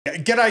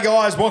G'day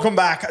guys, welcome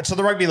back to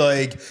the Rugby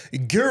League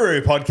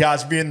Guru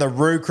podcast. If you're in the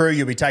Roo crew,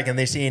 you'll be taking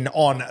this in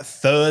on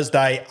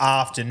Thursday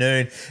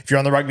afternoon. If you're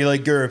on the Rugby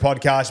League Guru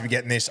podcast, you'll be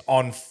getting this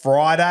on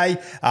Friday.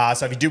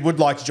 So if you would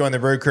like to join the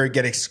Roo crew,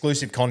 get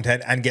exclusive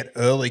content and get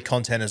early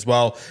content as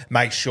well,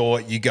 make sure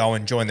you go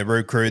and join the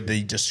Roo crew.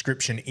 The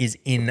description is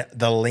in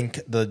the link.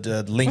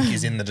 The link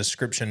is in the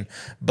description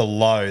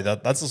below.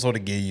 That's the sort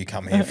of gear you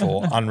come here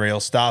for. Unreal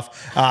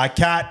stuff.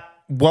 Kat,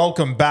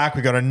 welcome back.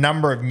 We've got a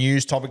number of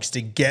news topics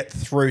to get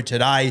through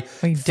today.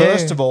 We do.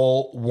 First of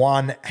all,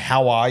 one,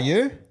 how are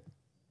you?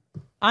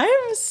 I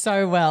am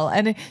so well.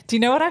 And do you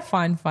know what I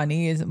find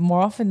funny is more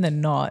often than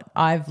not,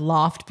 I've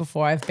laughed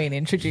before I've been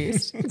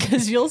introduced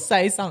because you'll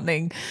say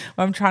something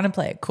where I'm trying to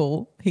play it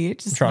cool here,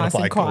 just Trying nice to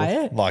play and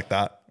quiet. cool like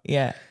that.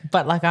 Yeah.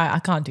 But like I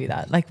can't do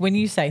that. Like when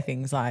you say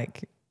things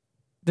like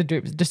the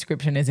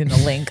description is in the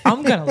link,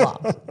 I'm going to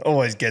laugh.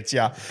 Always gets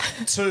you.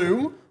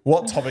 Two,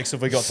 what topics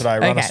have we got today?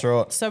 Run us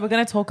through it. So we're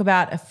going to talk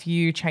about a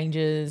few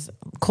changes.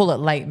 Call it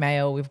late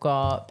mail. We've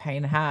got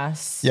Payne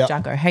Haas,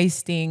 Jacko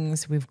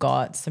Hastings. We've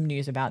got some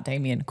news about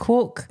Damien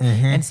Cook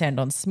and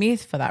Sandon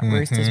Smith for that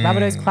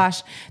Roosters-Rabbitohs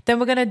clash. Then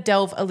we're going to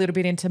delve a little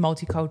bit into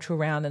multicultural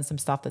round and some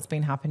stuff that's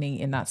been happening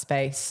in that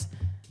space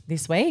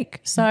this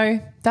week.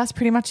 So that's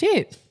pretty much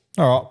it.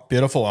 All right,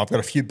 beautiful. I've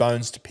got a few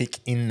bones to pick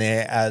in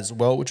there as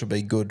well, which will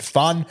be good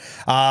fun.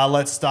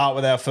 Let's start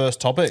with our first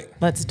topic.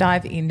 Let's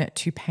dive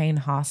into Payne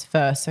Haas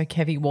first. So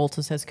Kevy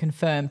Walters has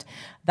confirmed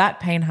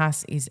that Payne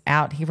Haas is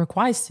out. He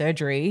requires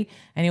surgery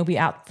and he'll be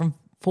out from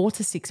 4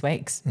 to 6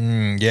 weeks.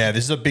 Yeah,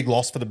 this is a big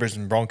loss for the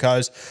Brisbane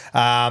Broncos.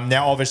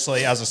 Now,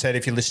 obviously, as I said,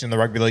 if you're listening to the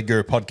Rugby League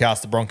Guru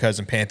podcast, the Broncos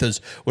and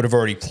Panthers would have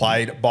already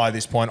played by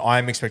this point. I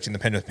am expecting the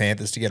Penrith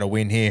Panthers to get a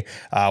win here.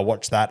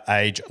 Watch that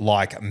age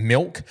like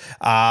milk.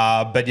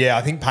 But yeah,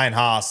 I think Payne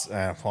Haas,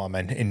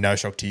 in no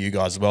shock to you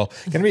guys as well,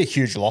 going to be a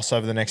huge loss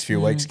over the next few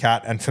weeks,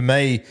 Kat. And for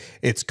me,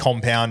 it's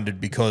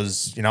compounded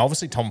because,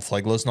 obviously Tom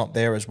Flegler's not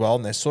there as well,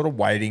 and they're sort of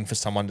waiting for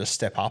someone to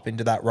step up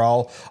into that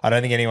role. I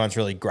don't think anyone's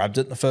really grabbed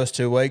it in the first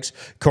 2 weeks.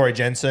 Corey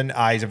Jensen,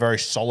 he's a very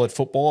solid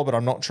footballer, but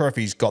I'm not sure if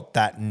he's got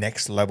that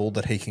next level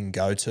that he can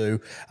go to,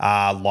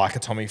 like a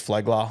Tommy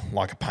Flegler,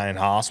 like a Payne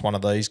Haas, one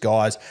of these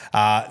guys.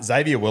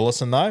 Xavier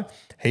Willison, though,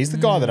 he's the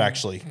guy that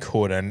actually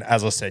could. And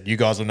as I said, you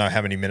guys will know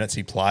how many minutes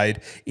he played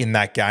in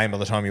that game by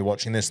the time you're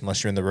watching this,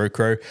 unless you're in the Roo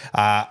crew.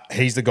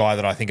 He's the guy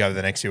that I think over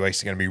the next few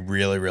weeks are going to be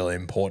really, really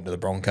important to the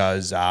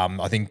Broncos.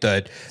 I think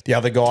that the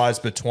other guys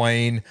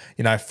between,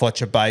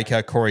 Fletcher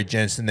Baker, Corey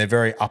Jensen, they're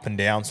very up and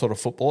down sort of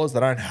footballers. They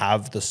don't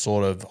have the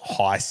sort of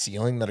high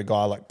ceiling that a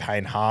guy like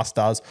Payne Haas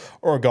does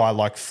or a guy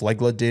like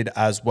Flegler did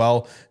as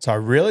well. So I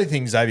really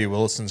think Xavier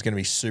Willison's going to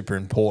be super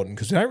important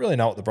because we don't really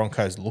know what the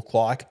Broncos look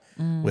like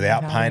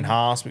without Payne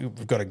Haas.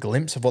 We've got a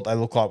glimpse of what they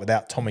look like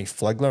without Tommy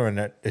Flegler, and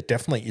it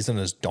definitely isn't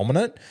as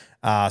dominant.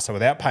 So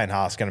without Payne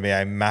Haas, going to be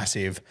a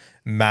massive,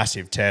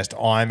 massive test.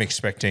 I'm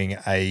expecting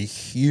a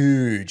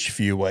huge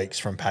few weeks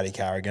from Paddy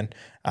Carrigan.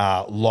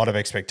 A lot of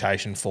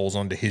expectation falls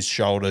onto his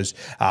shoulders.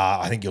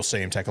 I think you'll see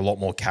him take a lot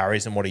more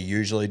carries than what he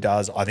usually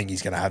does. I think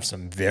he's going to have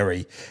some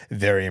very,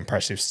 very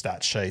impressive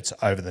stat sheets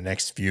over the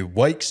next few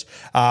weeks.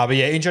 But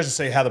yeah, interesting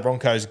to see how the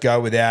Broncos go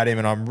without him,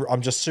 and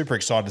I'm just super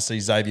excited to see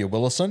Xavier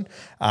Willison.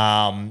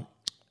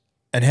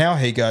 And how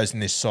he goes in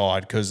this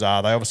side, because they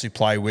obviously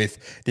play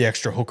with the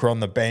extra hooker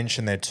on the bench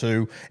and they're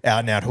two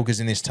out-and-out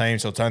hookers in this team,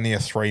 so it's only a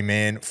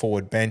 3-man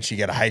forward bench. You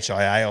get a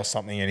HIA or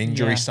something, an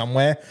injury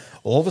somewhere,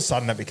 all of a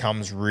sudden it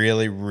becomes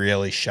really,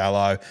 really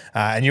shallow.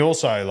 And you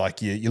also,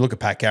 you look at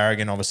Pat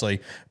Carrigan,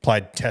 obviously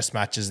played test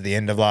matches at the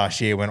end of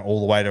last year, went all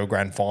the way to a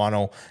grand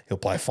final. He'll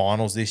play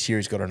finals this year.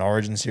 He's got an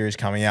Origin series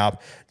coming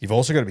up. You've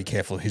also got to be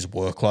careful of his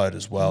workload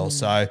as well.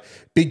 So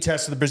big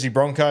test for the Brisbane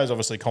Broncos,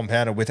 obviously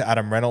compounded with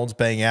Adam Reynolds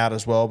being out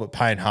as well, but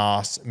Payne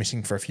Haas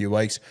missing for a few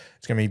weeks.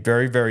 It's going to be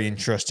very, very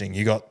interesting.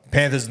 You got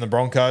Panthers and the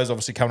Broncos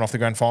obviously coming off the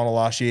grand final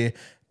last year.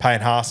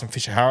 Payne Haas and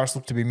Fisher Harris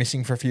look to be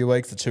missing for a few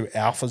weeks, the two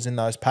alphas in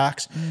those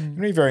packs. It's going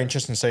to be very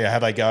interesting to see how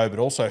they go, but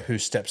also who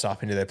steps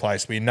up into their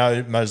place. We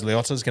know Mose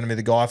Leota is going to be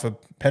the guy for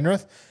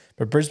Penrith,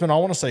 but Brisbane, I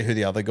want to see who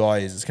the other guy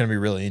is. It's going to be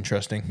really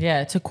interesting.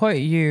 Yeah, to quote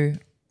you,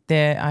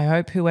 I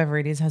hope whoever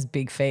it is has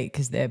big feet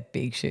because they're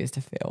big shoes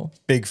to fill.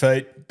 Big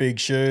feet, big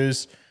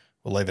shoes.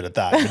 We'll leave it at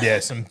that. But yeah,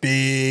 some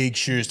big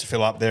shoes to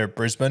fill up there at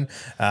Brisbane.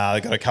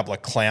 They've got a couple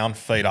of clown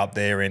feet up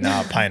there in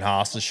Payne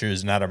Haas's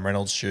shoes and Adam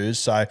Reynolds' shoes.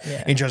 So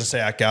interesting to see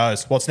how it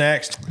goes. What's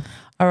next?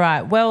 All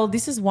right. Well,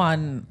 this is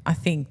one I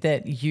think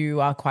that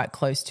you are quite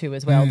close to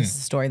as well. This is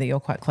a story that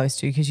you're quite close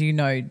to because you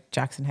know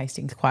Jackson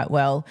Hastings quite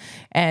well.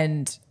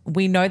 And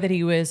we know that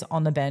he was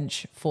on the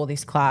bench for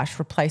this clash,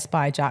 replaced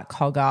by Jack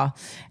Cogger,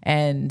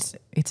 and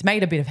it's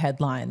made a bit of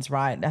headlines,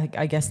 right?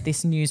 I guess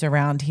this news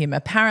around him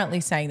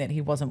apparently saying that he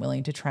wasn't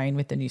willing to train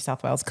with the New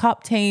South Wales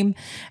Cup team,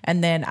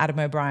 and then Adam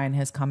O'Brien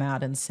has come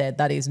out and said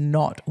that is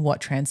not what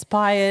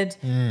transpired.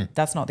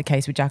 That's not the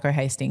case with Jacko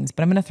Hastings,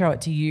 but I'm going to throw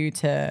it to you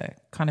to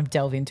kind of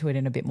delve into it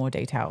in a bit more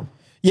detail.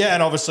 Yeah,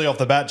 and obviously off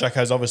the bat,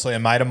 Jacko's obviously a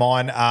mate of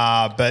mine.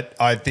 But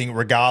I think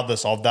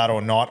regardless of that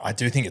or not, I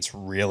do think it's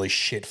really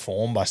shit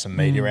form by some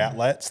media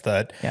outlets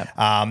that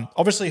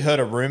obviously heard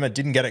a rumour,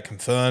 didn't get it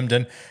confirmed.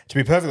 And to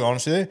be perfectly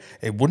honest with you,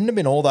 it wouldn't have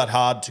been all that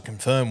hard to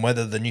confirm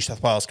whether the New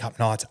South Wales Cup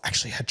Knights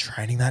actually had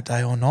training that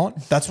day or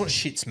not. That's what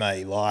shits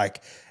me.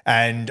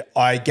 And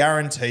I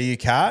guarantee you,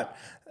 Kat,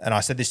 and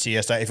I said this to you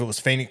yesterday, if it was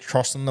Phoenix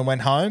Crossland that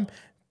went home,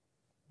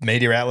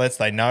 media outlets,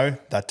 they know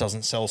that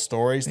doesn't sell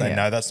stories. They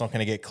know that's not going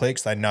to get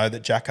clicks. They know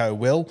that Jacko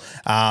will.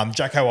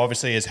 Jacko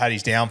obviously has had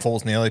his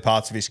downfalls in the early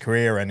parts of his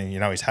career and,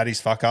 he's had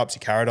his fuck-ups. He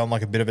carried on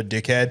like a bit of a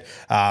dickhead.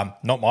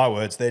 Not my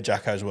words, they're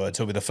Jacko's words.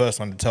 He'll be the first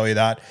one to tell you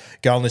that.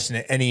 Go and listen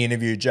to any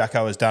interview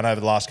Jacko has done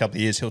over the last couple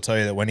of years. He'll tell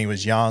you that when he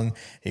was young,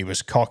 he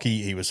was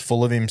cocky, he was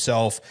full of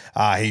himself.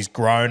 He's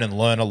grown and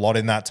learned a lot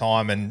in that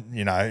time. And,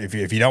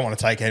 if you don't want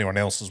to take anyone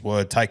else's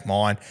word, take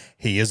mine.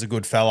 He is a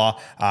good fella.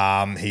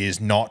 He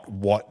is not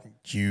what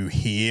you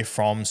hear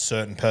from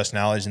certain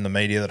personalities in the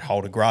media that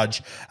hold a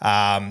grudge.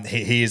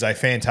 He is a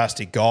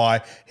fantastic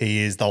guy. He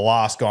is the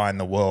last guy in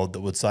the world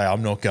that would say,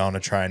 I'm not going to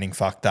training,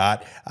 fuck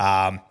that.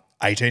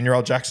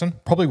 18-year-old Jackson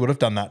probably would have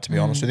done that, to be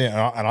honest with you.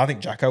 And I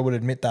think Jacko would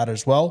admit that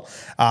as well.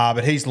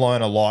 But he's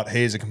learned a lot.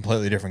 He is a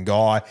completely different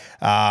guy.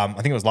 I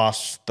think it was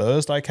last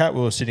Thursday, Kat, we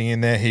were sitting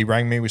in there. He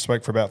rang me. We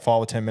spoke for about 5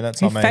 or 10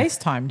 minutes. He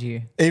FaceTimed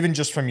you. Even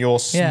just from your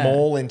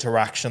small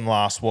interaction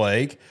last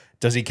week,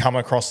 does he come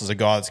across as a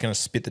guy that's going to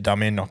spit the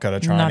dummy and not go to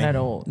training? Not at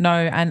all. No,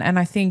 and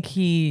I think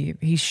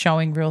he's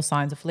showing real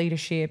signs of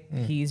leadership.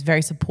 He's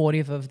very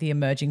supportive of the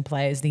emerging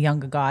players, the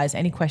younger guys.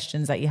 Any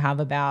questions that you have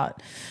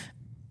about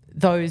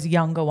those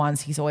younger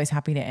ones, he's always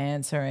happy to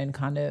answer and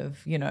kind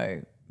of,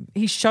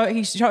 it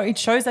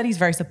shows that he's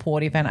very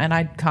supportive. And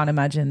I can't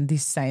imagine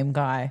this same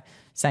guy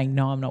saying,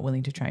 no, I'm not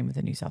willing to train with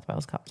the New South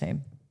Wales Cup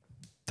team.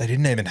 They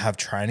didn't even have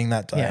training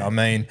that day. Yeah. I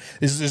mean,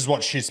 this is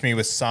what shits me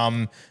with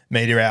some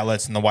media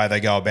outlets and the way they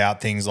go about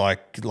things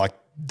like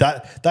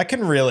that. That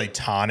can really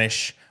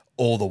tarnish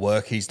all the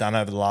work he's done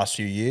over the last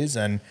few years.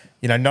 And,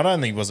 not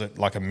only was it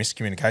like a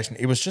miscommunication,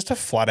 it was just a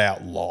flat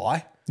out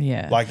lie.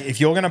 Yeah. Like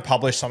if you're going to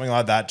publish something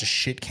like that, just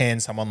shit can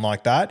someone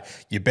like that,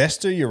 you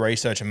best do your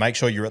research and make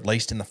sure you're at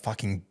least in the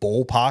fucking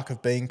ballpark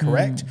of being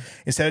correct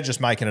instead of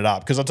just making it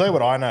up. Because I'll tell you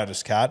what I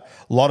noticed, Kat,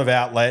 a lot of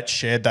outlets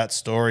shared that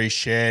story,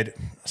 shared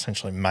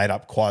essentially made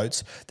up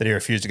quotes that he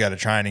refused to go to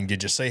training.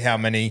 Did you see how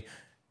many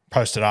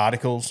posted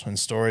articles and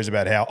stories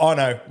about how, oh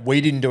no,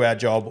 we didn't do our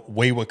job,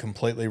 we were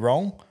completely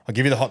wrong? I'll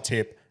give you the hot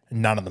tip,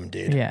 none of them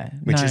did. Yeah.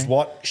 Which is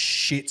what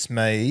shits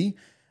me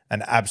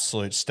an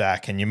absolute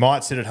stack. And you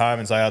might sit at home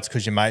and say, oh, it's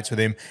because you're mates with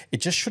him.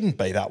 It just shouldn't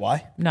be that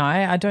way. No,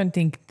 I don't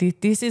think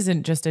this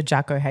isn't just a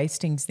Jacko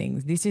Hastings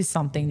thing. This is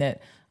something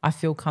that I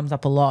feel comes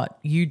up a lot.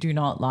 You do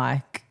not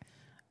like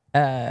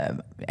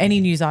any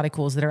news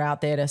articles that are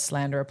out there to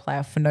slander a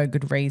player for no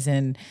good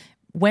reason.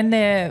 When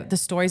the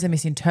stories are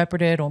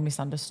misinterpreted or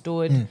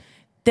misunderstood,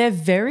 there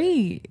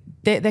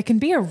can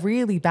be a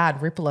really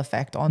bad ripple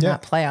effect on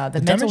that player.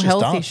 The mental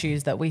health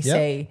issues that we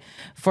see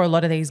for a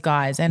lot of these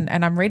guys. And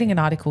I'm reading an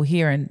article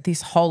here, and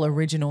this whole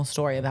original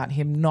story about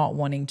him not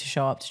wanting to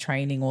show up to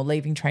training or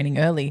leaving training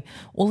early,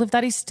 all of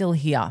that is still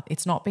here.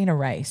 It's not been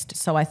erased.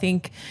 So I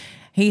think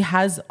he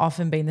has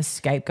often been the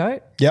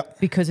scapegoat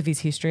because of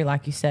his history,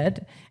 like you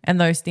said. And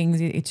those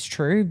things, it's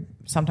true.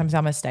 Sometimes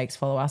our mistakes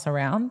follow us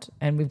around,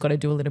 and we've got to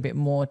do a little bit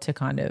more to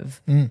kind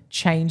of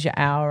change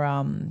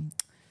our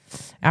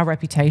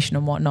reputation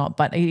and whatnot,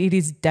 but it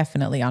is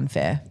definitely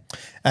unfair.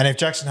 And if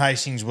Jackson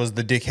Hastings was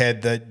the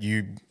dickhead that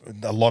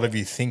a lot of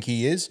you think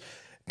he is,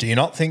 do you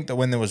not think that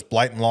when there was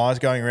blatant lies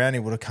going around, he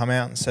would have come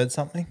out and said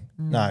something?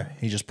 No,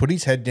 he just put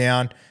his head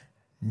down,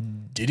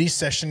 did his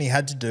session he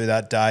had to do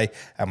that day,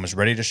 and was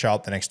ready to show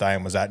up the next day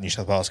and was at New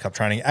South Wales Cup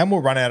training, and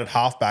will run out at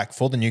halfback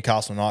for the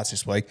Newcastle Knights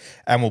this week.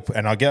 And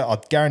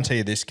I'll guarantee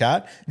you this,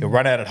 Kat, he'll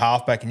run out at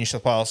halfback in New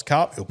South Wales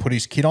Cup, he'll put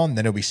his kit on,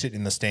 then he'll be sitting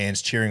in the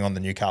stands cheering on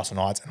the Newcastle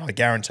Knights. And I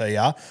guarantee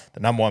you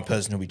the number one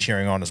person he'll be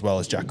cheering on as well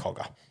is Jack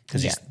Cogger,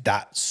 because he's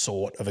that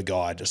sort of a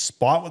guy.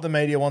 Despite what the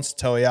media wants to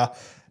tell you,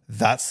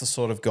 that's the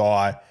sort of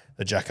guy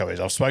that Jacko is.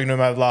 I've spoken to him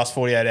over the last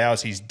 48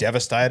 hours. He's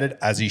devastated,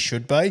 as he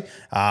should be.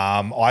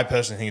 I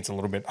personally think it's a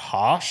little bit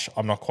harsh.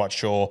 I'm not quite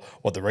sure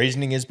what the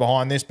reasoning is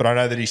behind this, but I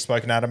know that he's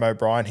spoken to Adam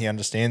O'Brien. He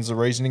understands the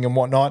reasoning and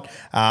whatnot.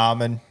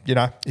 And,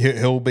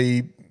 he'll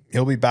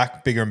be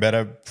back bigger and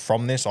better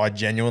from this. I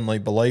genuinely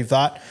believe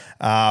that.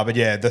 But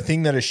yeah, the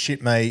thing that has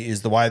shit me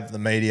is the way that the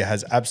media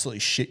has absolutely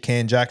shit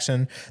canned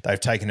Jackson. They've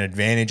taken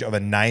advantage of a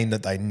name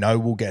that they know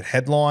will get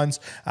headlines.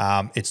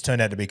 It's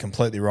turned out to be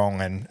completely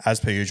wrong, and as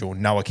per usual,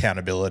 no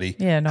accountability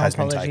has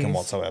been taken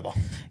whatsoever.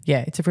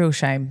 Yeah, it's a real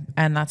shame,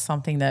 and that's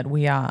something that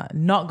we are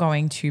not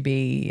going to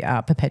be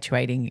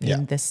perpetuating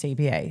in the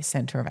CBA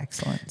Centre of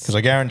Excellence. Because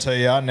I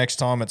guarantee you, next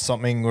time it's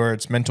something where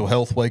it's Mental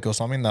Health Week or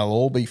something, they'll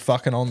all be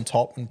fucking on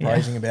top and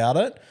praising about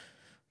it.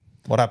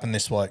 What happened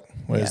this week?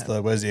 Where's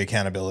the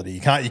accountability? You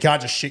can't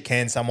just shit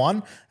can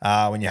someone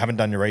when you haven't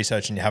done your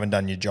research and you haven't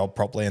done your job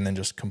properly, and then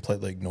just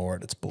completely ignore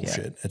it. It's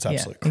bullshit. It's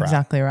absolute crap.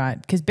 Exactly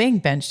right. Because being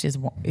benched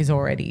is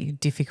already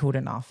difficult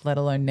enough, let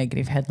alone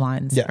negative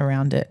headlines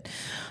around it.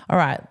 All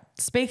right.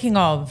 Speaking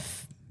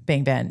of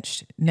being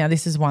benched, now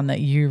this is one that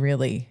you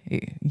really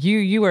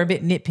you were a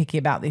bit nitpicky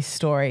about this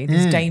story.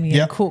 This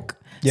Damien Cook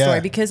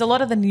story, because a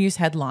lot of the news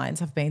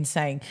headlines have been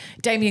saying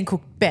Damien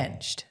Cook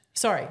benched.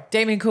 Sorry,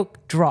 Damien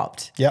Cook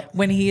dropped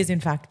when he is in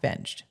fact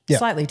benched.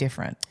 Slightly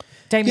different.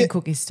 Damien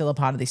Cook is still a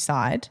part of this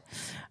side,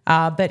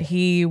 but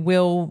he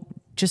will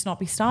just not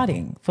be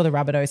starting for the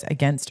Rabbitohs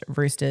against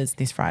Roosters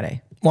this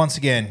Friday. Once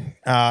again,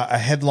 a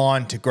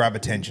headline to grab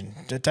attention.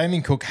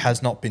 Damien Cook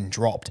has not been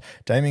dropped.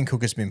 Damien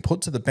Cook has been put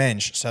to the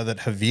bench so that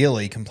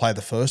Havili can play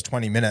the first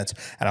 20 minutes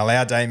and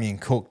allow Damien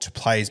Cook to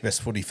play his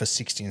best footy for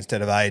 60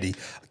 instead of 80.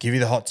 I'll give you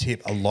the hot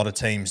tip. A lot of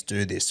teams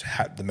do this.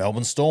 The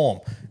Melbourne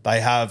Storm,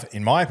 they have,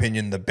 in my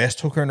opinion, the best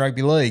hooker in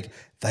rugby league.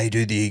 They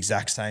do the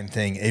exact same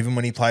thing. Even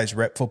when he plays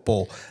rep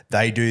football,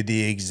 they do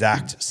the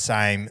exact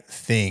same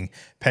thing.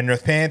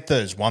 Penrith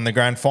Panthers won the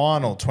grand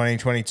final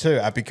 2022.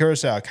 Api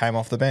Kurosawa came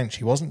off the bench.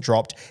 He wasn't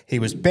dropped. He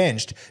was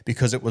benched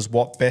because it was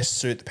what best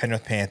suit the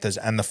Penrith Panthers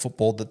and the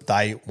football that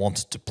they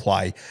wanted to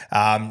play.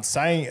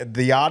 Saying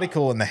the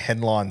article and the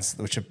headlines,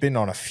 which have been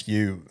on a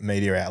few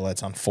media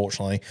outlets,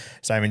 unfortunately,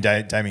 saying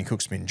Damien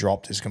Cook's been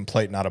dropped is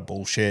complete and utter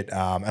bullshit.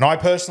 And I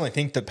personally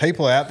think that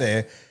people out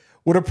there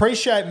would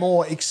appreciate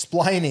more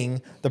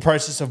explaining the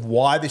process of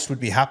why this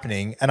would be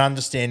happening and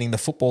understanding the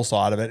football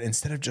side of it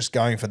instead of just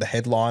going for the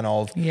headline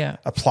of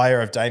a player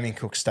of Damien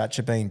Cook's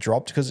stature being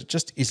dropped, because it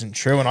just isn't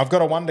true. And I've got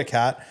to wonder,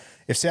 Kat,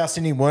 if South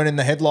Sydney weren't in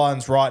the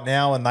headlines right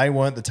now and they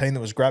weren't the team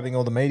that was grabbing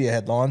all the media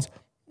headlines,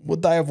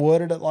 would they have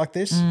worded it like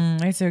this?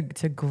 It's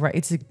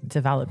a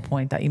valid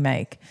point that you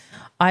make.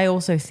 I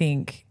also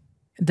think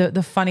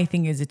the funny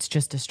thing is it's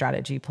just a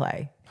strategy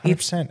play.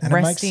 100%. And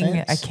resting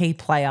a key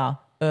player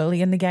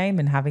early in the game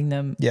and having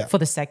them for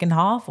the second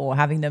half, or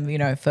having them,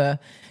 for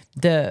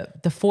the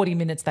 40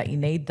 minutes that you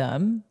need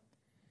them,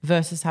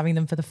 versus having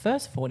them for the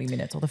first 40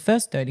 minutes or the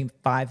first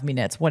 35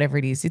 minutes, whatever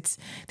it is.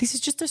 This is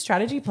just a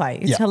strategy play.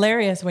 It's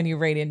hilarious when you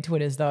read into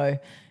it as though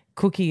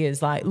Cookie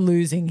is like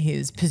losing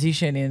his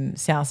position in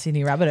South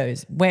Sydney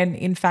Rabbitohs, when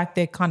in fact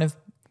they're kind of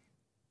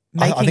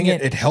making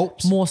it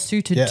helps more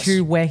suited to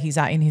where he's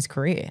at in his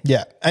career.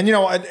 Yeah. And,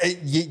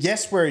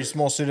 yes, where he's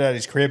more suited at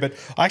his career, but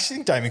I actually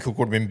think Damien Cook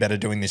would have been better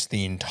doing this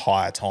the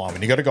entire time.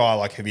 And you got a guy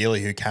like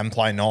Havili who can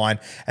play 9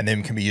 and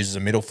then can be used as a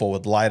middle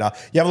forward later.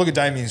 You have a look at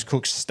Damien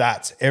Cook's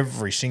stats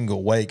every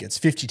single week. It's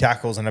 50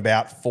 tackles and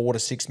about 4 to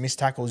 6 missed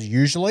tackles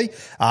usually.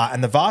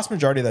 And the vast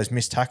majority of those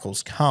missed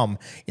tackles come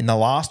in the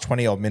last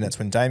 20-odd minutes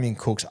when Damien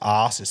Cook's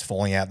arse is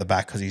falling out the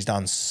back because he's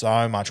done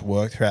so much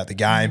work throughout the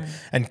game.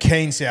 And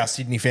keen South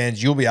Sydney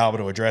fans, you'll be able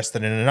to address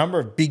that in a number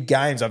of big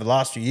games over the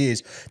last few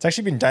years. It's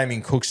actually been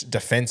Damien Cook's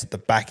defense at the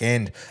back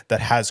end that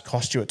has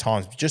cost you at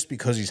times, just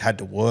because he's had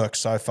to work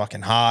so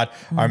fucking hard.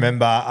 I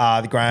remember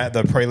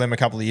the prelim a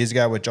couple of years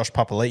ago where Josh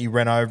Papali'i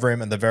ran over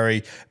him at the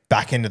very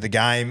back end of the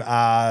game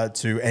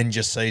to end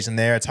your season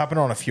there. It's happened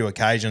on a few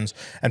occasions.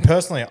 And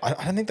personally,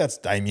 I don't think that's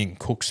Damien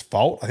Cook's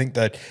fault. I think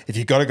that if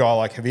you've got a guy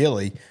like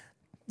Havili,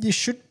 you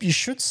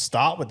should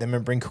start with them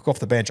and bring Cook off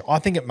the bench. I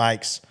think it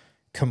makes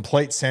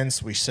complete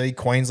sense. We see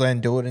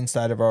Queensland do it in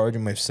State of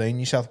Origin. We've seen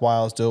New South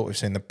Wales do it. We've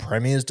seen the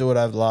Premiers do it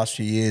over the last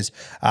few years.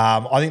 I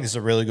think this is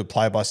a really good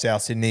play by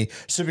South Sydney.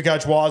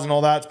 Supercoach-wise and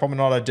all that, it's probably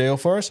not ideal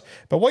for us.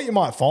 But what you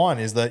might find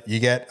is that you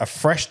get a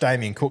fresh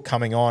Damien Cook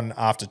coming on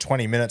after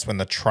 20 minutes when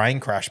the train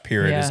crash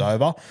period is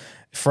over.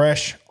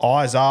 Fresh,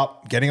 eyes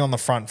up, getting on the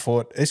front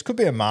foot. This could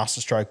be a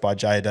masterstroke by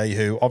JD,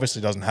 who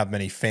obviously doesn't have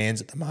many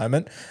fans at the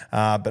moment.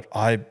 But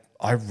I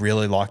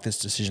really like this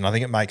decision. I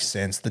think it makes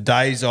sense. The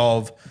days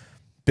of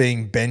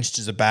being benched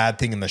is a bad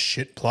thing and the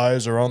shit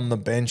players are on the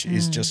bench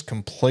is just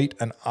complete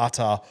and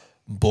utter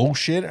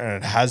bullshit,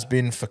 and it has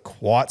been for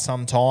quite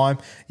some time.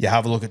 You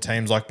have a look at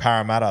teams like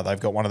Parramatta. They've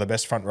got one of the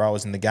best front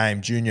rowers in the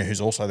game, Junior, who's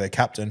also their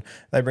captain.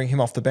 They bring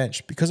him off the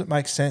bench because it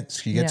makes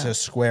sense. You get to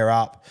square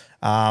up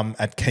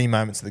at key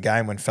moments of the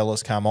game when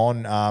fellas come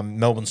on.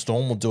 Melbourne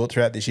Storm will do it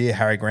throughout this year.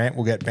 Harry Grant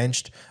will get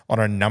benched on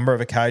a number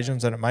of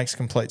occasions, and it makes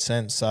complete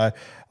sense. So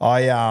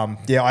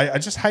I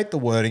just hate the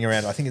wording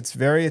around it. I think it's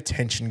very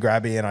attention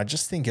grabby, and I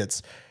just think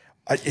it's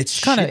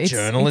shit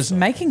journalism. It's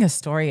making a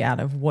story out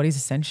of what is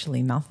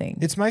essentially nothing.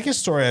 It's making a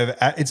story of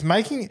it's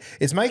making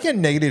a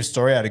negative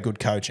story out of good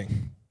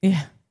coaching.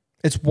 Yeah.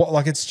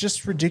 It's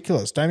just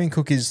ridiculous. Damien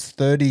Cook is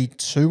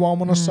 32, I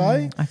want to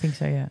say. I think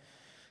so, yeah.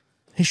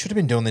 He should have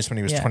been doing this when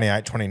he was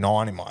 28,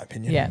 29, in my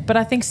opinion. Yeah, but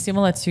I think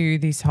similar to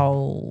this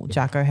whole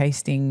Jacko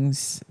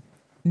Hastings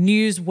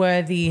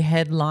newsworthy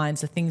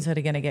headlines, the things that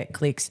are going to get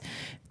clicks,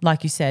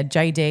 like you said,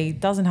 JD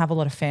doesn't have a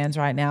lot of fans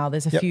right now.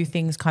 There's a few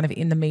things kind of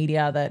in the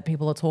media that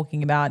people are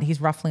talking about. He's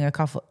ruffling a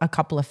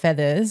couple of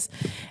feathers,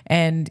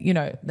 and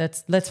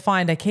let's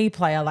find a key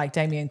player like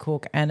Damien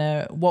Cook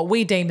and what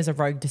we deem as a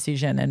rogue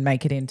decision and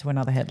make it into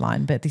another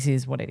headline. But this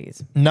is what it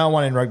is. No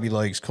one in rugby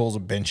leagues calls a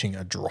benching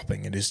a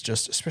dropping. It is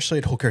just, especially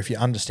at hooker, if you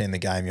understand the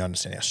game, you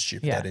understand how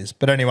stupid that is.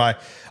 But anyway,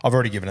 I've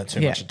already given it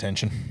too much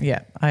attention.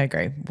 Yeah, I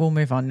agree. We'll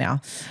move on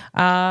now.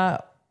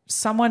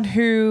 Someone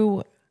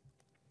who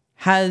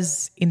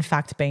has in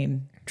fact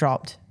been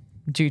dropped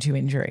due to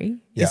injury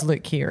is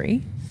Luke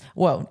Keary.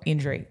 Well,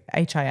 injury,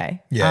 HIA.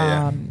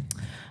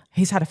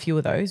 He's had a few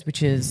of those,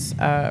 which is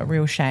a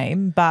real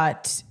shame.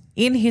 But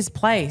in his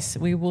place,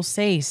 we will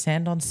see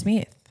Sandon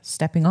Smith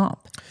stepping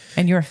up.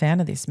 And you're a fan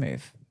of this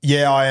move.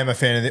 Yeah, I am a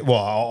fan of it. Well,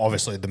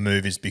 obviously the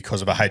move is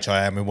because of a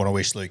HIA, and we want to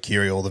wish Luke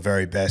Keary all the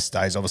very best.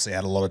 He's obviously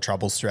had a lot of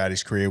troubles throughout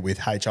his career with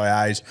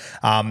HIAs.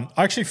 I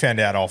actually found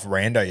out off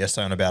Rando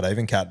yesterday on About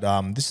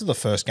Evencat. This is the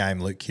first game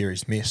Luke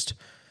Keary's missed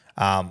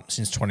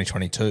since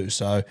 2022.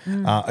 So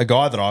a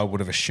guy that I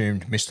would have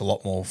assumed missed a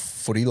lot more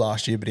footy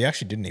last year, but he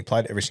actually didn't. He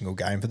played every single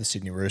game for the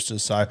Sydney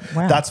Roosters. So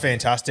that's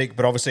fantastic.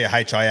 But obviously a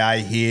HIA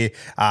here.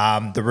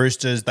 The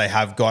Roosters, they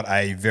have got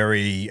a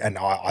and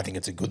I think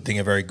it's a good thing,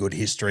 a very good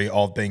history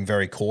of being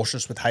very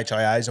cautious with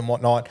HIAs and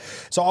whatnot.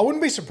 So I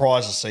wouldn't be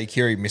surprised to see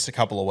Keary miss a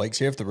couple of weeks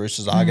here if the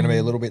Roosters are going to be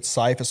a little bit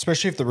safe,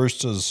 especially if the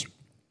Roosters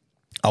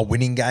are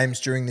winning games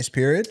during this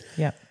period.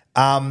 Yeah.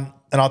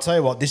 And I'll tell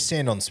you what, this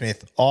Sandon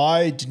Smith,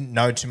 I didn't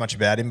know too much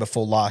about him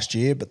before last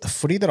year, but the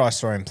footy that I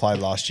saw him play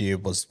last year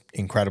was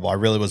incredible. I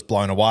really was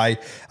blown away.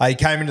 He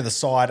came into the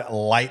side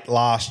late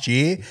last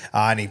year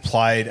and he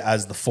played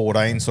as the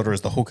 14, sort of as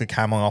the hooker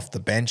coming off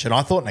the bench. And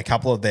I thought in a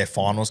couple of their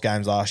finals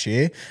games last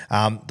year,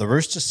 the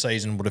Roosters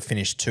season would have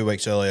finished 2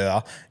 weeks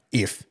earlier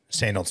if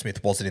Sandon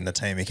Smith wasn't in the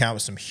team. He came up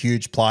with some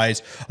huge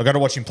plays. I got to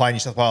watch him play New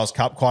South Wales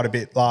Cup quite a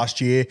bit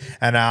last year.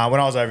 And when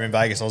I was over in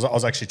Vegas, I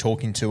was actually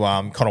talking to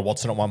Connor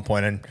Watson at one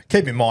point. And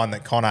keep in mind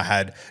that Connor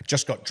had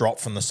just got dropped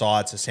from the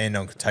side, so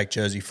Sandon could take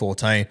jersey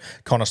 14.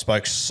 Connor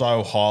spoke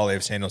so highly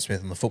of Sandon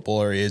Smith and the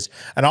footballer he is.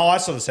 And I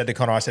sort of said to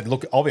Connor, I said,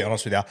 look, I'll be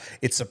honest with you,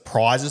 it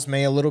surprises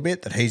me a little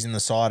bit that he's in the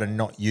side and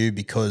not you,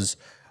 because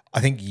I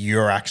think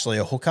you're actually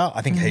a hooker.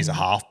 I think he's a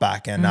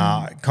halfback. And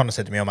Connor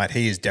said to me, oh, mate,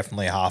 he is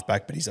definitely a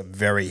halfback, but he's a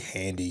very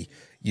handy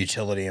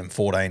utility and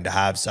 14 to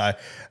have. So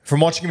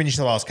from watching him in New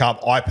South Wales Cup,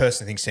 I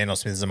personally think Sandon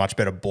Smith is a much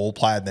better ball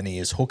player than he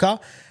is hooker.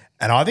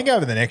 And I think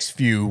over the next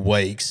few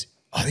weeks,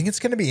 I think it's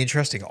going to be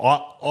interesting.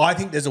 I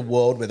think there's a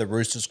world where the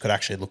Roosters could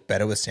actually look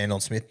better with Sandon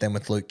Smith than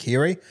with Luke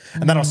Keary.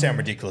 And that'll sound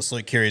ridiculous.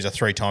 Luke Keary is a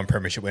 3-time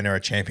premiership winner, a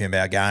champion of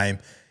our game.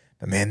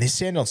 But, man, this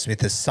Sandon Smith,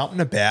 there's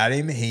something about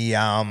him.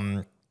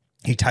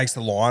 He takes the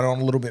line on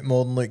a little bit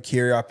more than Luke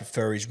Keary. I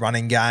prefer his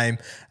running game.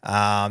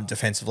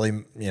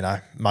 Defensively,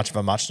 much of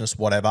a muchness,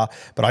 whatever.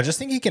 But I just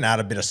think he can add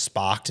a bit of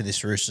spark to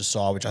this Roosters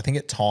side, which I think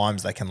at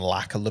times they can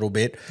lack a little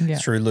bit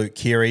through Luke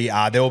Keary.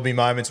 There will be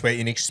moments where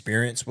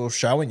inexperience will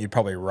show, and you'd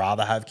probably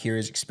rather have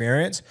Keary's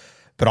experience.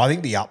 But I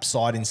think the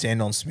upside in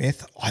Sandon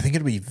Smith, I think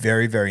it'll be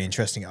very, very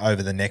interesting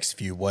over the next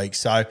few weeks.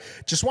 So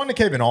just one to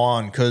keep an eye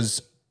on,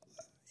 because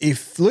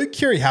if Luke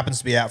Keary happens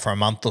to be out for a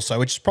month or so,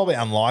 which is probably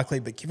unlikely,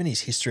 but given his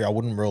history, I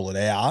wouldn't rule it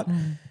out.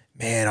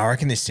 Man, I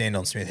reckon this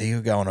Sandon Smith, he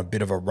could go on a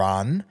bit of a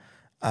run.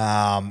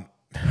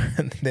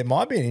 There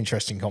might be an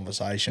interesting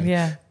conversation.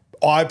 Yeah.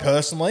 I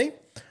was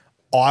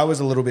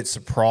a little bit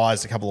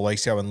surprised a couple of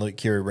weeks ago when Luke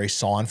Keary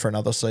re-signed for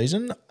another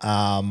season.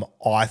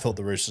 I thought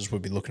the Roosters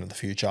would be looking at the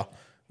future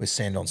with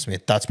Sandon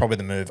Smith. That's probably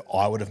the move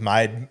I would have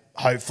made.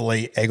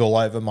 Hopefully, egg all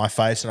over my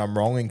face and I'm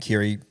wrong, and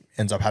Keary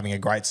ends up having a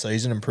great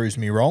season and proves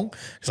me wrong,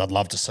 because I'd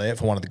love to see it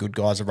for one of the good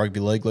guys of rugby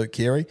league, Luke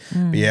Keary.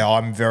 But yeah,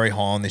 I'm very high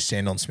on this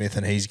Sandon Smith,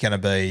 and he's going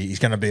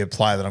to be a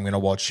player that I'm going to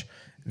watch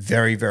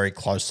very, very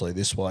closely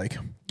this week.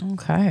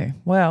 Okay,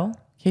 well,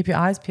 keep your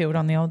eyes peeled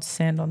on the old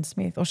Sandon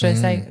Smith, or should I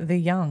say the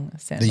young Sandon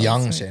Smith? The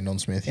young Sandon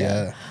Smith,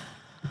 yeah.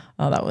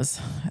 Oh, that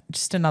was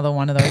just another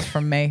one of those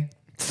from me.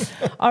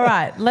 All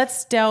right,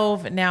 let's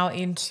delve now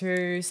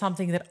into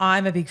something that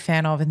I'm a big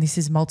fan of, and this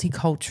is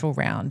multicultural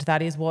round.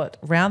 That is what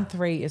round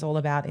 3 is all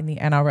about in the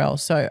NRL.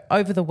 So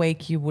over the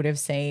week, you would have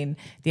seen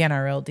the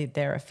NRL did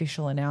their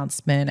official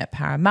announcement at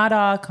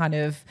Parramatta, kind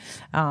of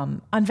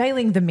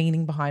unveiling the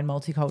meaning behind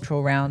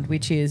multicultural round,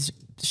 which is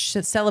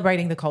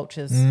celebrating the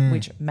cultures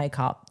which make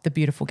up the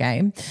beautiful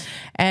game.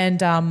 And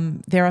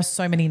there are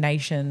so many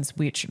nations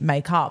which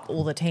make up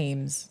all the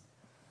teams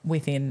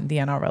within the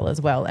NRL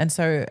as well. And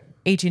so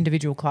each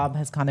individual club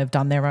has kind of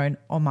done their own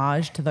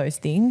homage to those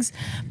things.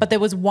 But there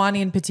was one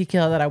in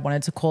particular that I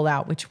wanted to call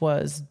out, which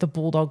was the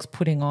Bulldogs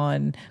putting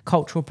on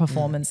cultural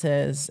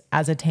performances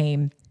as a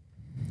team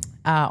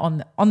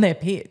on their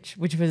pitch,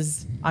 which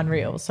was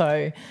unreal.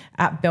 So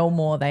at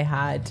Belmore, they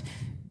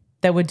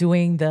were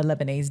doing the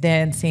Lebanese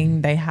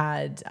dancing. They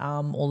had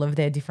all of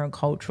their different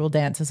cultural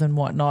dances and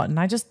whatnot. And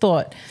I just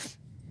thought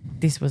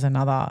this was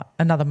another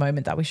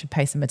moment that we should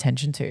pay some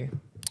attention to.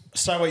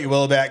 say what you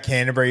will about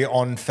Canterbury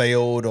on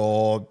field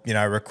or,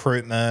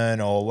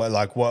 recruitment or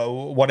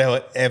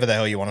whatever the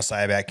hell you want to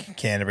say about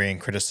Canterbury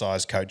and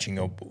criticise coaching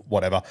or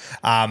whatever.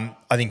 I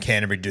think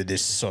Canterbury do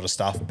this sort of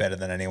stuff better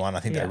than anyone.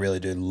 I think they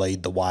really do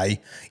lead the way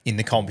in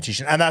the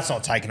competition. And that's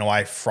not taken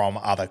away from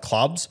other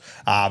clubs.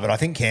 But I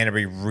think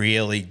Canterbury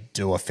really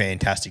do a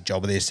fantastic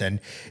job of this.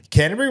 And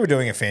Canterbury were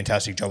doing a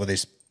fantastic job of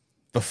this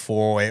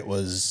before it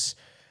was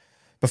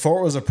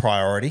a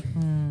priority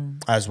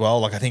as well.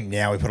 Like I think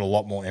now we put a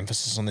lot more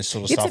emphasis on this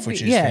sort of stuff,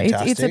 which is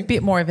fantastic. It's a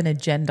bit more of an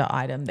agenda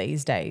item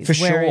these days. For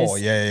sure,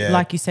 yeah.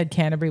 Like you said,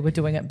 Canterbury were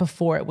doing it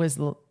before it was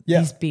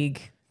these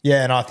big.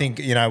 Yeah, and I think,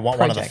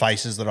 one of the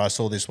faces that I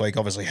saw this week,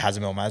 obviously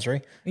Hazemel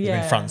Masri. He's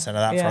been front and centre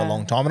of that for a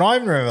long time. And I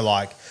even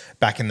remember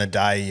back in the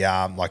day,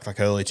 like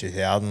early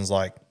 2000s,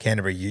 like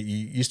Canterbury, you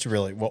used to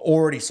really, were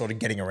already sort of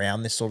getting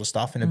around this sort of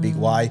stuff in a big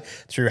way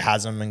through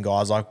Hazem and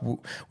guys like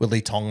Willie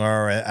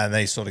Tonga and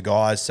these sort of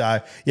guys. So,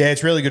 yeah,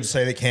 it's really good to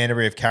see that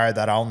Canterbury have carried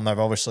that on. They've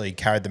obviously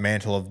carried the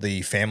mantle of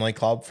the family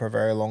club for a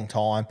very long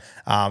time.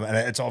 And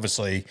it's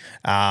obviously,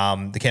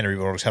 the Canterbury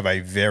Bulldogs have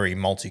a very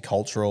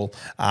multicultural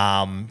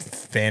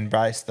fan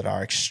base that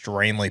are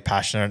extremely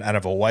passionate and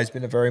have always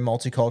been a very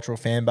multicultural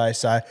fan base.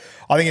 So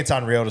I think it's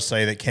unreal to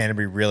see that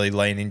Canterbury really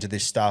lean into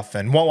this stuff.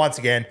 And once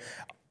again,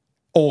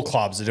 all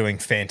clubs are doing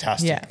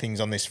fantastic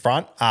things on this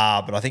front.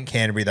 But I think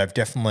Canterbury, they've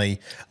definitely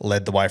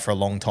led the way for a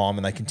long time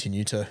and they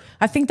continue to.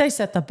 I think they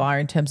set the bar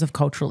in terms of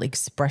cultural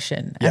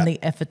expression and the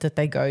effort that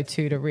they go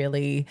to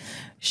really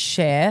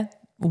share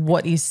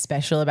what is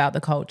special about the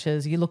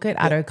cultures. You look at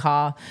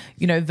Addo-Carr,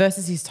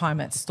 versus his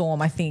time at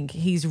Storm, I think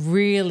he's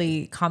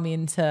really come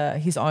into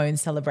his own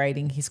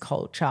celebrating his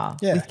culture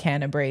with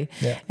Canterbury.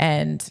 Yeah.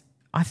 And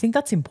I think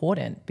that's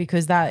important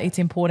because it's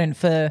important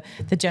for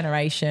the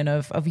generation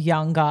of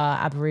younger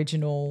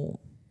Aboriginal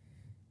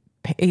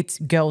it's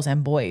girls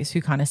and boys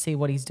who kind of see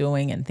what he's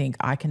doing and think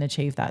I can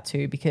achieve that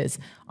too because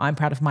I'm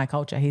proud of my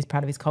culture, he's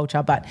proud of his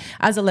culture. But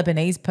as a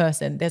Lebanese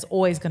person, there's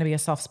always going to be a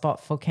soft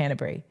spot for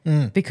Canterbury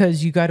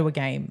because you go to a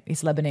game,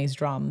 it's Lebanese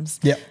drums.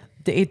 Yep.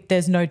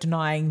 There's no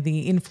denying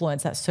the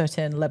influence that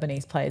certain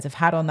Lebanese players have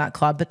had on that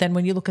club. But then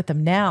when you look at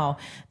them now,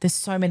 there's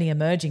so many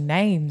emerging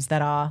names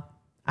that are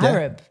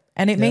Arab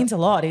and it means a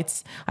lot.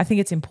 I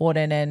think it's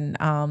important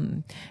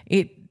and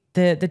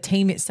the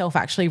team itself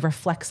actually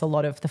reflects a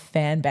lot of the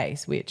fan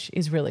base, which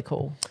is really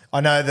cool.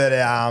 I know that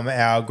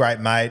our great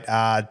mate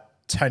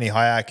Tony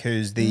Hyack,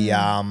 who's the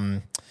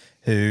head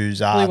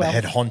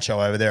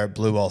honcho over there at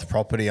Blue Wealth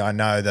Property. I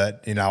know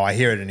that I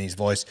hear it in his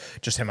voice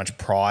just how much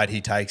pride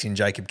he takes in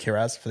Jacob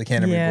Kiraz for the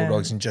Canterbury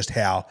Bulldogs and just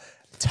how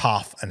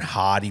tough and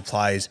hard he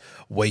plays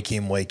week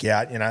in, week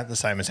out, the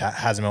same as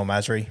Hazemel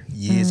Masri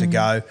years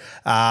ago.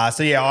 I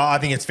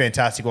think it's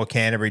fantastic what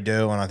Canterbury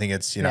do, and I think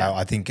it's,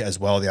 I think as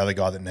well the other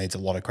guy that needs a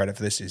lot of credit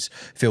for this is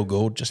Phil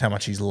Gould, just how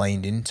much he's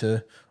leaned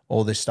into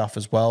all this stuff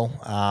as well.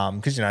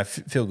 Because,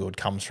 Phil Gould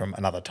comes from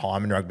another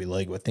time in rugby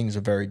league where things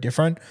are very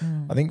different.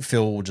 I think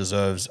Phil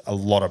deserves a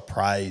lot of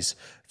praise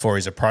for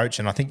his approach,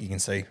 and I think you can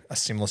see a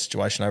similar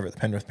situation over at the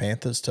Penrith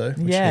Panthers too,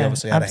 which he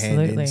obviously had a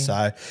hand in.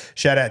 So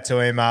shout out to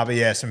him.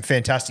 But some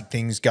fantastic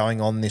things going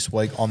on this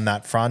week on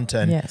that front.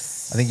 And I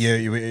think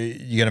you're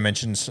going to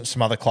mention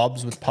some other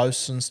clubs with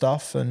posts and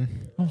stuff.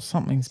 And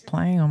something's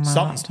playing on my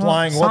Something's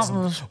laptop.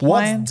 playing.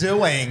 What's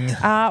doing?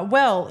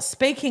 Well,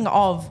 speaking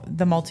of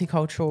the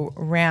multicultural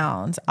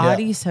round,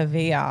 Artie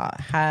Sevilla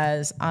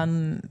has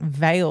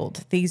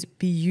unveiled these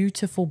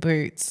beautiful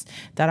boots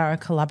that are a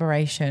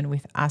collaboration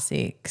with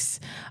ASICS.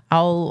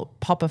 I'll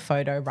pop a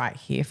photo right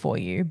here for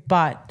you.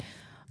 But,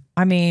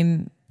 I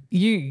mean,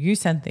 you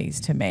sent these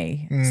to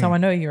me, so I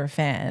know you're a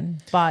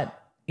fan. But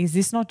is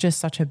this not just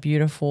such a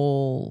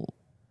beautiful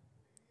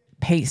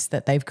piece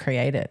that they've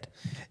created?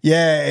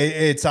 Yeah,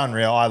 it's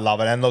unreal. I love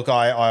it. And look,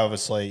 I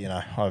obviously,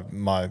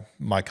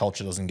 my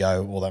culture doesn't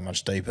go all that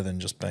much deeper than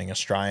just being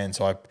Australian.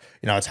 So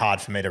it's hard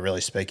for me to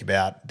really speak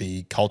about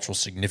the cultural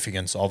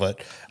significance of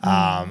it,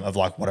 of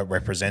like what it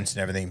represents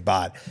and everything.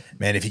 But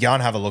man, if you go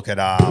and have a look at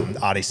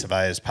Artie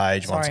Surveyor's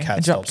page, once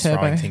Kat stops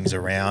throwing things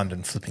around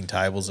and flipping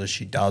tables as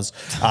she does,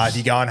 if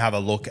you go and have a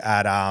look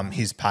at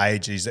his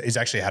page, he's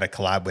actually had a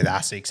collab with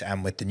ASICS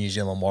and with the New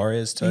Zealand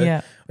Warriors too,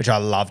 which I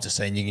love to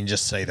see. And you can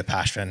just see the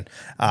passion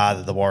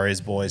that the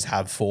Warriors boys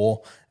have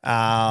for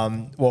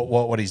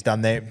what he's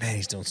done there. Man,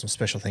 he's doing some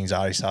special things,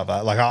 Artie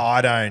Sava. Like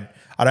I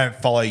don't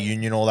follow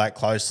Union all that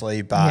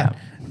closely, but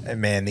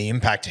man, the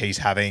impact he's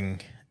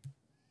having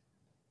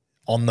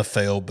on the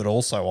field, but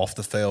also off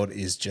the field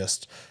is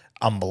just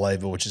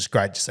unbelievable, which is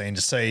great to see. And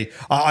to see,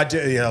 I do,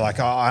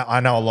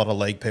 I know a lot of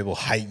league people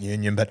hate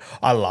Union, but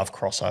I love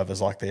crossovers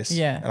like this.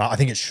 Yeah. And I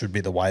think it should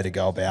be the way to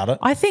go about it.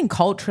 I think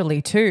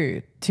culturally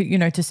too,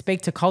 to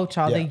speak to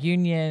culture, the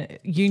union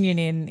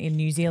in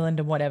New Zealand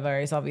and whatever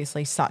is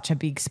obviously such a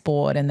big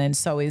sport. And then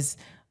so is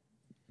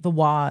the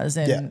WAS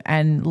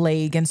and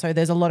league. And so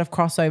there's a lot of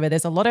crossover.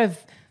 There's a lot of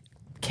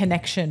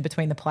connection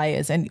between the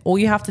players. And all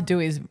you have to do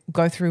is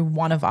go through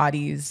one of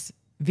Artie's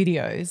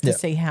videos to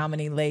see how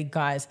many league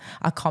guys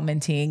are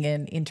commenting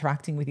and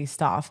interacting with his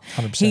stuff.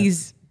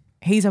 100%.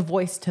 he's a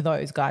voice to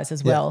those guys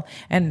as well.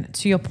 And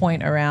to your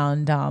point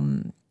around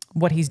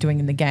what he's doing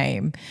in the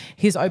game,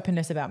 his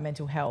openness about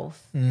mental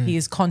health,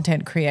 his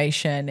content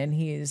creation,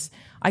 and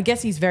I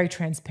guess he's very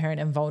transparent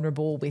and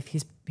vulnerable with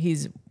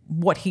his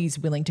what he's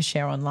willing to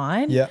share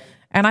online. Yeah.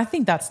 And I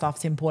think that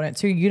stuff's important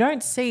too. You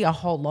don't see a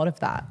whole lot of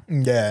that.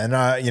 Yeah, and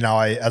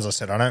as I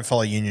said, I don't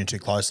follow Union too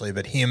closely,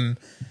 but him,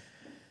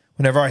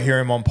 whenever I hear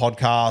him on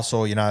podcasts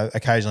or,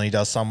 occasionally he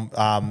does some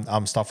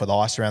stuff with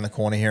Ice around the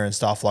corner here and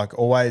stuff, like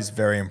always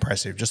very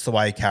impressive. Just the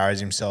way he carries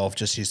himself,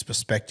 just his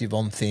perspective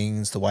on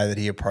things, the way that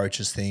he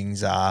approaches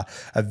things, a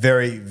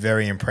very,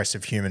 very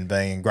impressive human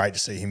being, and great to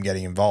see him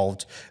getting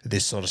involved with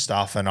this sort of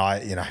stuff. And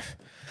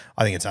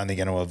I think it's only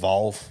going to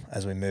evolve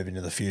as we move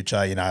into the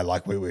future.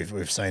 Like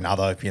we've seen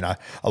other,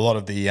 a lot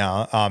of the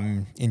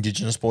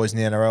Indigenous boys in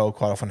the NRL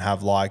quite often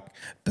have like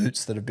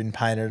boots that have been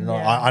painted. And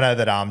I know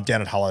that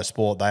down at Hello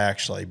Sport, they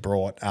actually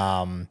brought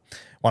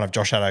one of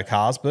Josh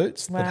Addo-Carr's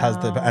boots that has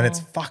and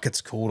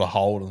it's cool to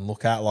hold and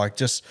look at. Like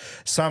just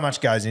so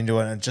much goes into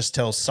it, and it just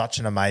tells such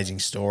an amazing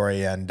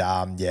story. And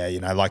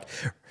like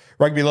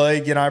rugby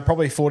league,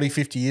 probably 40,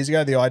 50 years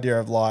ago, the idea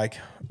of like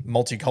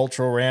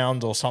multicultural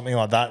round or something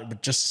like that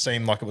would just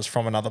seem like it was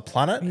from another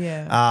planet.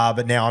 Yeah.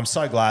 But now I'm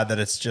so glad that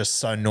it's just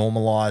so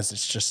normalized.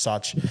 It's just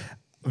such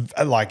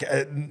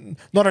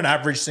not an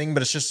average thing,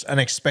 but it's just an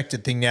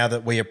expected thing now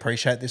that we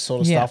appreciate this sort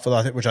of stuff,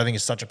 which I think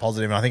is such a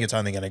positive, and I think it's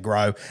only going to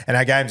grow, and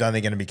our game's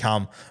only going to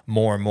become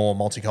more and more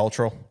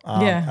multicultural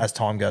as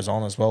time goes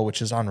on as well,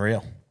 which is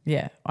unreal.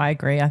 Yeah, I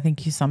agree. I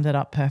think you summed it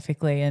up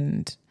perfectly,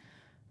 and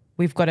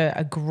we've got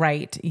a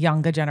great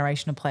younger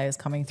generation of players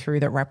coming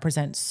through that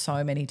represent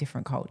so many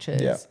different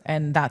cultures,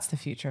 and that's the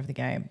future of the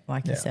game,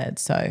 like you said.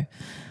 So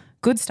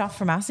good stuff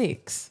from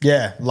ASICs.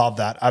 Yeah, love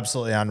that.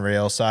 Absolutely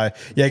unreal. So,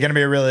 going to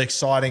be a really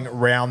exciting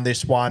round,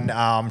 this one.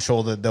 I'm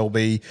sure that there'll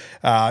be,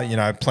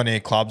 plenty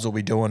of clubs will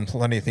be doing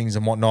plenty of things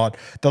and whatnot.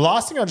 The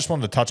last thing I just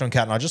wanted to touch on,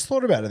 Kat, and I just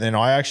thought about it then.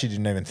 I actually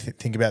didn't even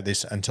think about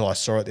this until I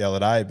saw it the other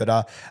day.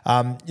 But,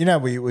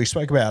 we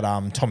spoke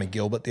about Tommy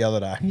Gilbert the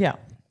other day. Yeah.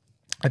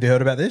 Have you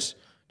heard about this?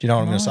 Do you know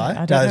what I'm going to say?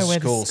 I don't know where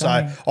cool. this is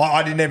going. So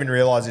I didn't even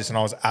realise this, and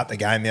I was at the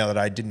game the other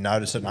day, didn't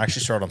notice it, and I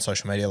actually saw it on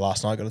social media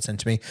last night, got it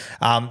sent to me.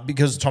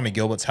 Because Tommy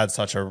Gilbert's had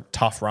such a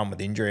tough run with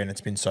injury and it's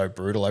been so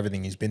brutal,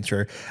 everything he's been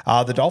through.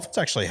 The Dolphins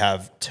actually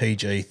have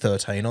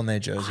TG13 on their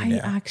jersey now.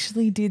 I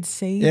actually did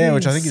see Yeah,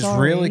 which I think is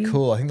really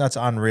cool. I think that's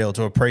unreal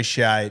to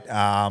appreciate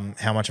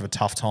how much of a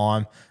tough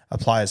time a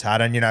player's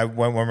had. And,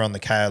 when we're on the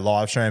KO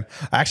live stream,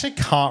 I actually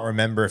can't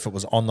remember if it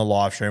was on the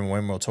live stream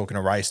when we were talking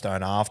to Ray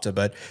Stone after,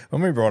 but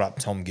when we brought up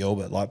Tom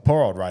Gilbert, like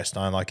poor old Ray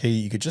Stone, like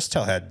you could just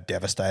tell how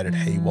devastated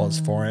he was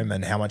for him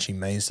and how much he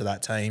means to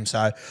that team.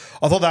 So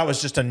I thought that was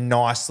just a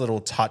nice little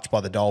touch by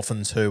the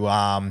Dolphins who,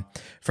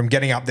 from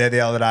getting up there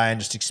the other day and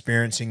just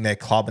experiencing their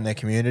club and their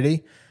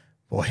community,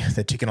 boy,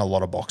 they're ticking a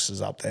lot of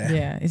boxes up there.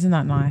 Yeah, isn't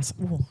that nice?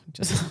 Ooh,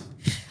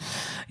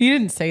 you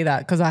didn't see that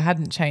because I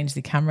hadn't changed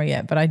the camera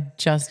yet, but I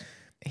just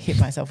hit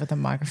myself with a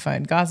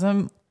microphone. Guys,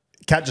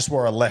 Kat just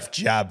wore a left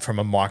jab from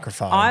a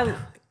microphone.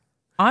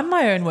 I'm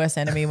my own worst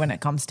enemy when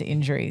it comes to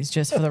injuries,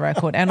 just for the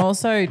record. And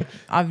also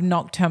I've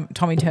knocked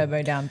Tommy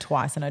Turbo down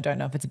twice, and I don't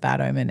know if it's a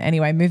bad omen.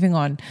 Anyway, moving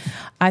on.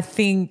 I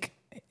think,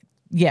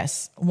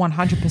 yes,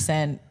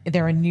 100%.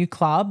 They're a new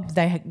club.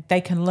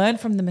 They can learn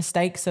from the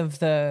mistakes of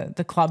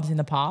the clubs in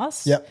the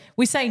past. Yep.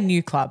 We say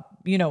new club.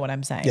 You know what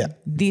I'm saying.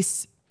 Yep.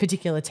 This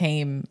particular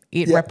team,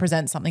 it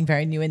represents something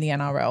very new in the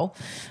NRL.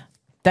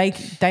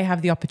 They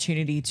have the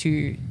opportunity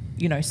to,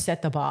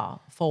 set the bar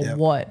for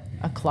what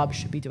a club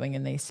should be doing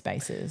in these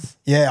spaces.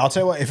 Yeah, I'll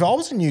tell you what, if I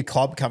was a new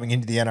club coming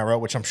into the NRL,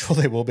 which I'm sure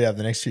there will be over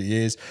the next few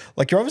years,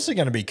 like you're obviously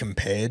going to be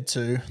compared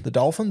to the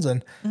Dolphins,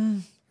 and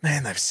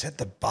man, they've set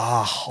the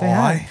bar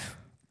high.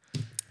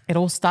 It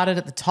all started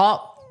at the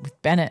top with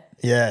Bennett.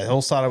 Yeah, it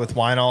all started with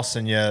Waynos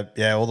and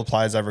all the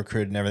players they've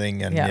recruited and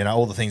everything, and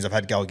all the things I've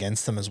had go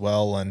against them as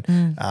well. And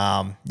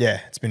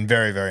it's been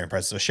very, very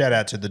impressive. So shout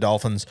out to the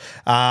Dolphins.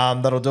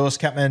 That'll do us,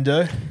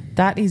 Kathmandu.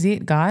 That is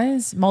it,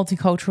 guys.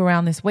 Multicultural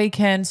round this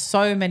weekend.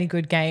 So many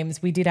good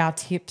games. We did our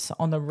tips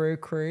on the Roo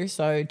Crew,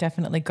 so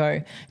definitely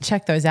go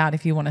check those out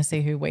if you want to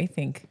see who we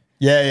think.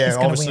 Yeah.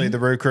 Obviously, the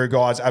Roo Crew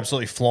guys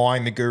absolutely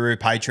flying the Guru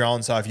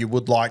Patreon. So if you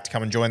would like to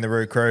come and join the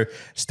Roo Crew,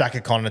 stack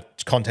of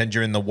content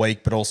during the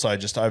week, but also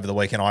just over the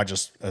weekend, I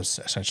just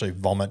essentially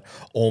vomit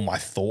all my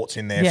thoughts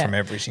in there from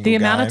every single game.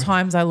 The amount of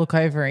times I look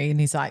over and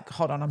he's like,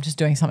 hold on, I'm just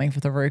doing something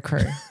for the Roo Crew.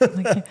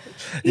 Like,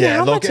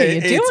 how much are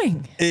you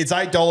doing? It's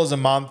 $8 a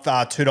month,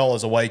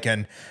 $2 a week.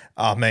 And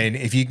I mean,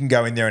 if you can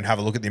go in there and have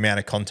a look at the amount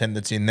of content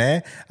that's in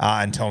there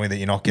and tell me that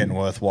you're not getting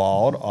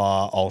worthwhile,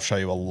 I'll show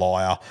you a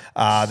liar.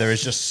 There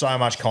is just so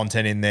much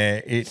content in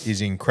there. It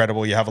is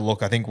incredible. You have a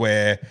look. I think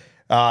we're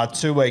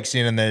 2 weeks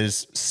in, and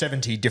there's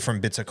 70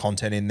 different bits of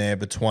content in there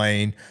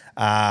between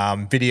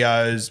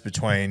videos,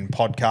 between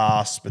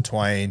podcasts,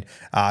 between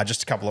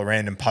just a couple of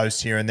random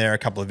posts here and there, a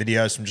couple of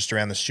videos from just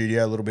around the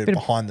studio, a little bit of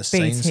behind the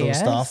scenes sort of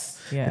stuff.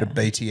 Yeah. Bit of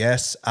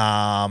BTS.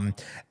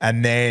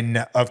 And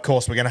then, of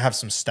course, we're going to have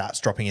some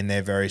stats dropping in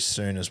there very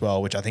soon as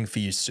well, which I think for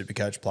you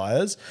Supercoach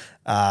players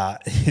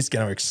is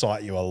going to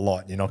excite you a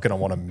lot. You're not going to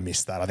want to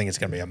miss that. I think it's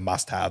going to be a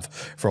must-have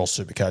for all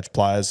Supercoach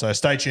players. So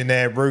stay tuned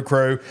there, Roo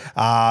Crew.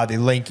 The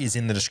link is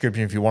in the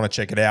description if you want to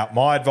check it out.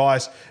 My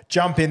advice,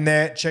 jump in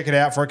there, check it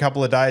out for a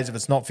couple of days. If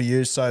it's not for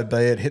you, so be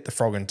it. Hit the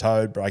frog and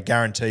toad. But I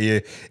guarantee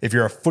you, if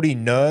you're a footy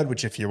nerd,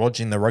 which if you're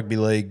watching the Rugby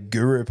League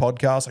Guru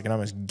podcast, I can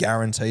almost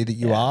guarantee that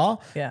you are.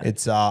 Yeah.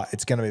 It's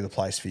going to be the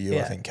place for you,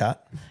 I think,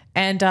 Kat.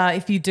 And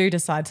if you do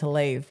decide to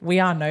leave, we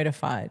are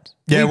notified.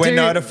 Yeah, we're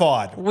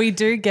notified. We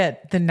do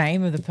get the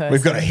name of the person.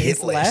 We've got a hit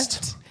who's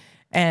list. left,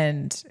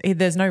 and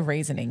there's no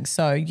reasoning.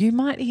 So you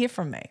might hear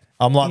from me.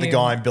 I'm like the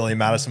guy in Billy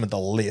Madison with the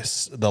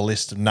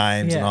list of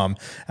names, and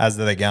as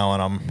they're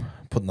going, I'm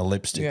putting the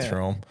lipstick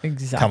through them.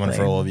 Exactly. Coming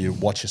for all of you.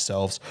 Watch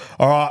yourselves.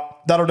 All right,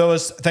 that'll do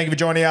us. Thank you for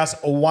joining us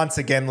once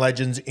again,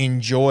 legends.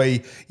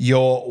 Enjoy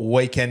your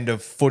weekend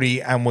of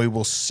footy, and we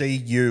will see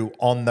you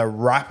on the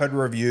Rapid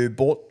Review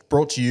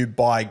brought to you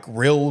by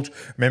Grilled.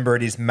 Remember,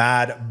 it is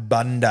Mad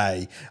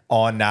Monday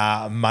on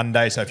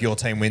Monday. So if your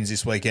team wins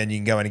this weekend, you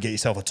can go in and get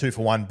yourself a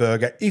 2-for-1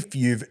 burger. If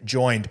you've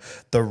joined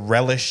the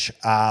Relish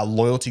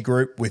loyalty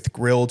group with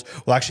Grilled,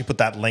 we'll actually put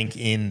that link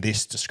in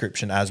this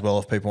description as well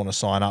if people want to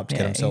sign up to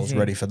get themselves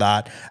ready for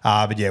that.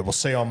 But yeah, we'll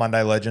see you on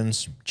Monday,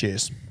 legends.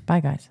 Cheers. Bye,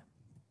 guys.